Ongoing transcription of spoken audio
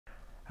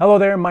Hello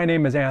there, my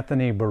name is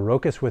Anthony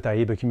Barocas with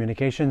AIBA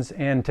Communications,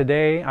 and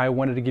today I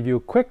wanted to give you a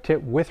quick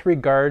tip with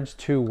regards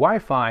to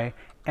Wi-Fi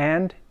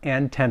and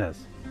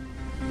antennas.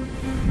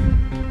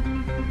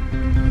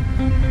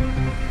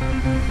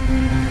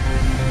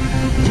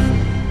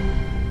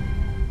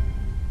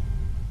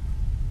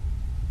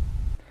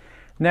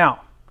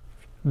 Now,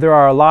 there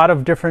are a lot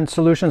of different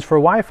solutions for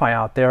Wi-Fi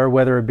out there,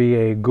 whether it be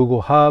a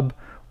Google Hub,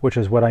 which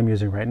is what I'm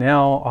using right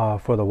now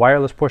for the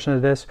wireless portion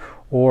of this,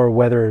 or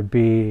whether it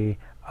be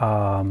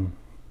a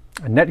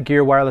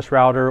Netgear wireless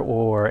router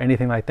or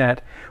anything like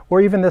that, or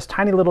even this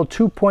tiny little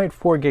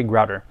 2.4 gig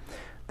router.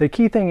 The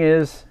key thing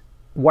is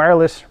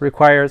wireless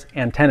requires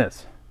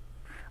antennas.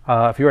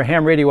 If you're a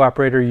ham radio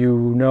operator,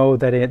 you know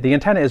that the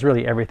antenna is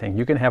really everything.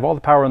 You can have all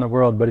the power in the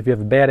world, but if you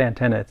have a bad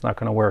antenna, it's not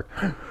going to work.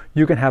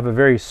 You can have a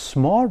very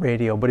small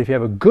radio, but if you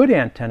have a good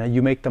antenna,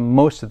 you make the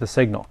most of the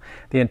signal.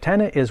 The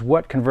antenna is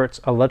what converts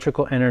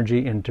electrical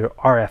energy into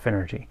RF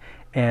energy,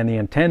 and the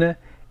antenna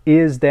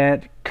is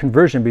that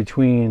conversion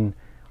between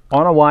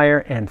on a wire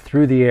and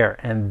through the air,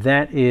 and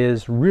that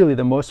is really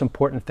the most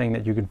important thing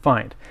that you can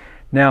find.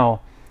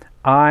 Now,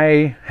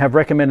 I have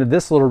recommended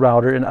this little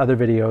router in other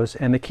videos,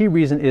 and the key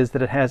reason is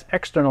that it has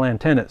external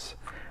antennas.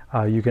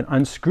 You can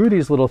unscrew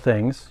these little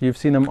things. You've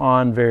seen them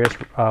on various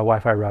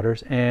Wi-Fi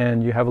routers,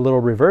 and you have a little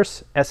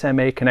reverse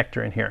SMA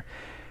connector in here.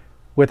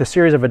 With a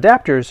series of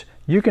adapters,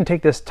 you can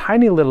take this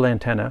tiny little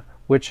antenna,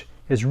 which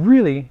is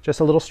really just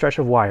a little stretch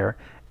of wire,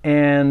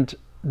 and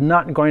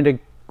not going to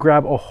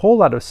grab a whole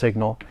lot of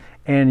signal,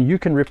 and you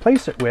can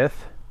replace it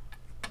with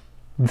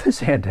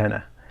this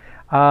antenna.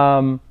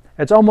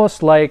 It's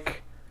almost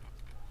like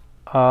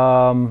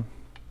Crocodile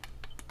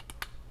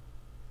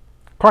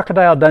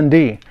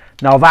Dundee.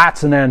 Now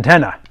that's an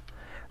antenna.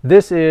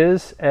 This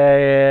has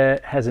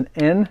an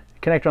N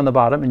connector on the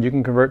bottom, and you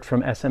can convert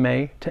from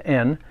SMA to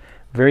N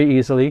very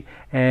easily,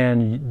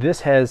 and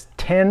this has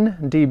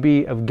 10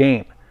 dB of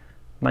gain,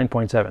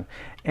 9.7,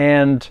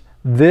 and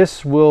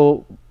this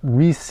will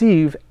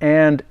receive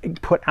and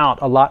put out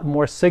a lot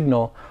more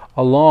signal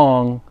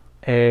along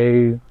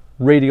a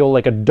radial,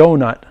 like a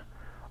donut,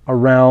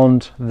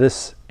 around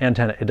this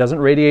antenna. It doesn't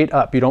radiate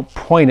up. You don't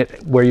point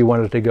it where you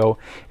want it to go.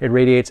 It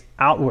radiates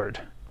outward,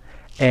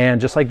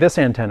 and just like this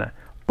antenna.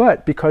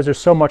 But because there's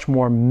so much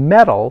more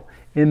metal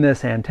in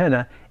this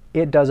antenna,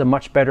 it does a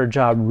much better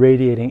job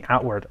radiating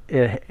outward.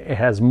 It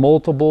has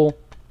multiple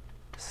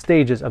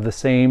stages of the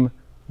same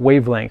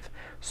wavelength,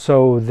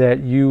 so that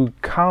you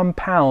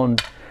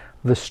compound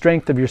the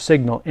strength of your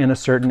signal in a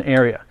certain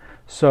area.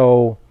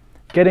 So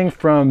getting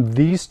from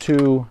these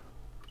two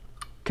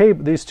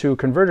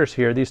converters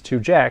here, these two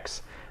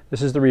jacks,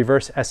 this is the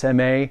reverse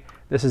SMA,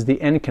 this is the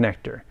N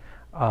connector.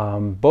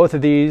 Both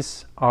of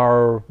these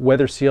are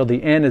weather sealed.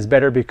 The N is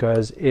better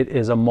because it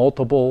is a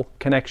multiple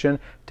connection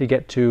to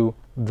get to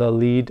the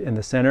lead in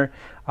the center.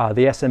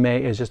 The SMA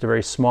is just a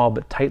very small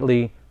but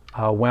tightly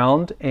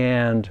wound,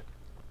 and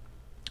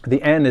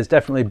the N is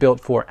definitely built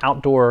for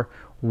outdoor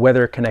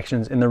weather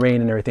connections in the rain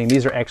and everything.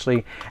 These are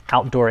actually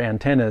outdoor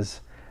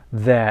antennas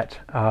that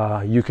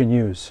you can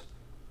use.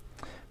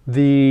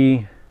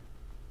 The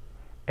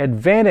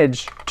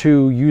advantage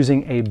to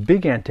using a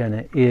big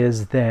antenna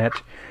is that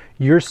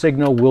your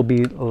signal will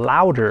be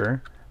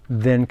louder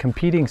than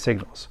competing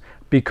signals,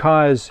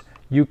 because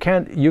you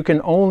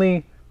can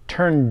only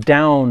turn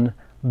down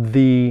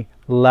the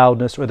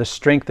loudness or the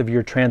strength of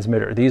your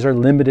transmitter. These are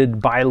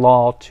limited by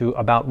law to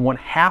about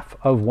 1/2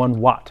 of 1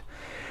 watt.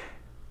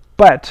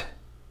 But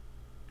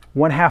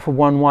 1/2 of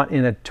 1 watt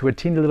to a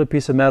teeny little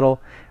piece of metal,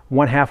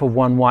 1/2 of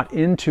 1 watt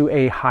into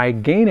a high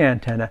gain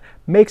antenna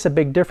makes a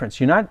big difference.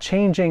 You're not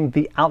changing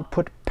the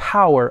output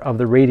power of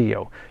the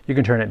radio. You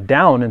can turn it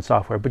down in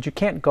software, but you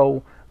can't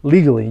go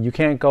legally, you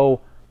can't go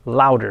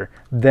louder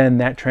than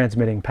that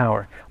transmitting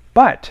power.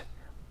 But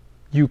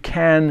you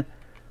can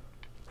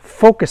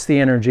focus the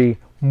energy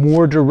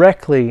more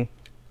directly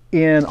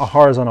in a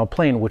horizontal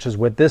plane, which is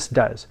what this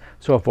does.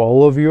 So if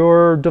all of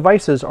your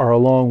devices are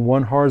along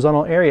one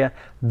horizontal area,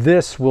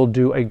 this will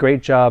do a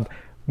great job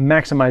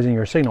maximizing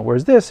your signal.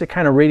 Whereas this, it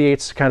kind of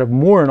radiates kind of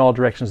more in all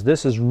directions.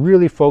 This is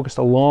really focused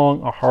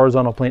along a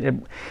horizontal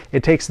plane.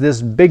 It takes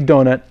this big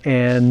donut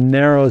and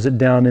narrows it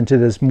down into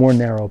this more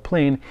narrow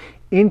plane,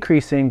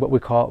 increasing what we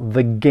call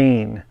the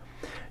gain.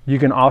 You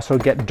can also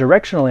get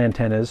directional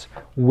antennas,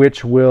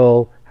 which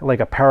will, like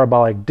a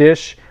parabolic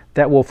dish,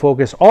 that will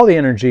focus all the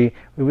energy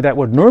that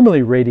would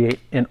normally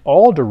radiate in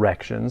all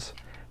directions,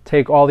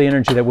 take all the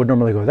energy that would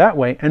normally go that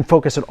way, and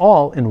focus it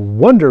all in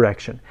one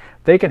direction.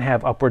 They can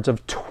have upwards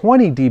of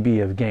 20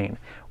 dB of gain,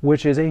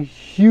 which is a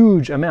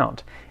huge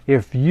amount.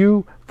 If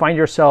you find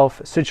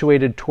yourself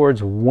situated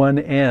towards one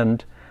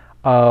end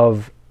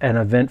of an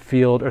event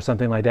field or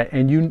something like that,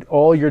 and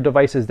all your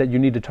devices that you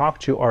need to talk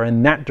to are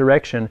in that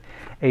direction,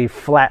 a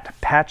flat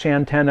patch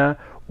antenna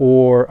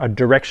or a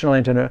directional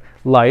antenna,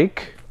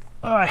 like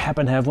I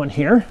happen to have one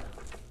here.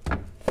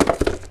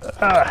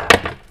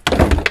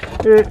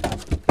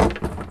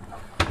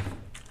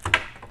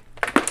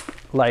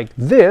 Like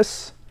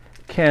this,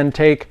 can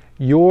take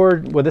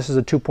your, well, this is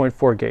a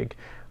 2.4 gig.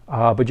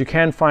 but you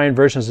can find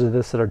versions of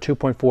this that are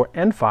 2.4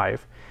 and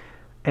 5.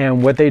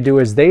 And what they do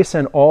is they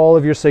send all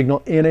of your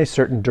signal in a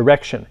certain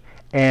direction.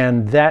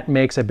 And that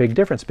makes a big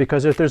difference,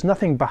 because if there's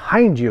nothing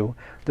behind you,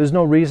 there's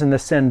no reason to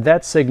send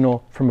that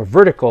signal from a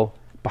vertical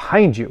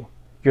behind you.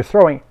 You're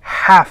throwing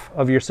half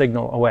of your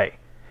signal away.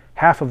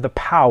 Half of the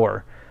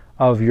power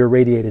of your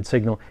radiated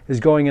signal is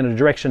going in a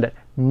direction that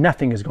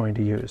nothing is going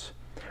to use.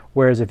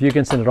 Whereas if you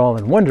can send it all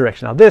in one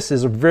direction, now this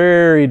is a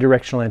very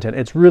directional antenna.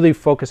 It's really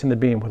focusing the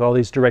beam with all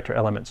these director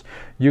elements.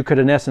 You could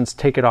in essence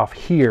take it off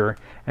here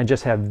and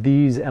just have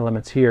these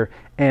elements here,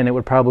 and it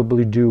would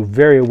probably do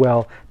very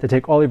well to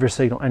take all of your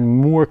signal and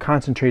more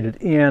concentrated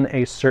in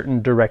a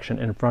certain direction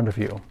in front of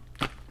you.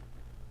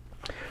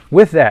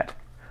 With that,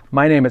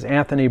 my name is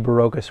Anthony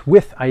Barogas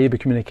with IEBA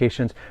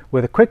Communications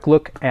with a quick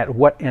look at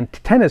what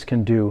antennas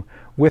can do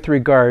with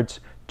regards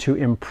to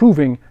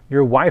improving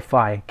your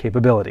Wi-Fi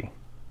capability.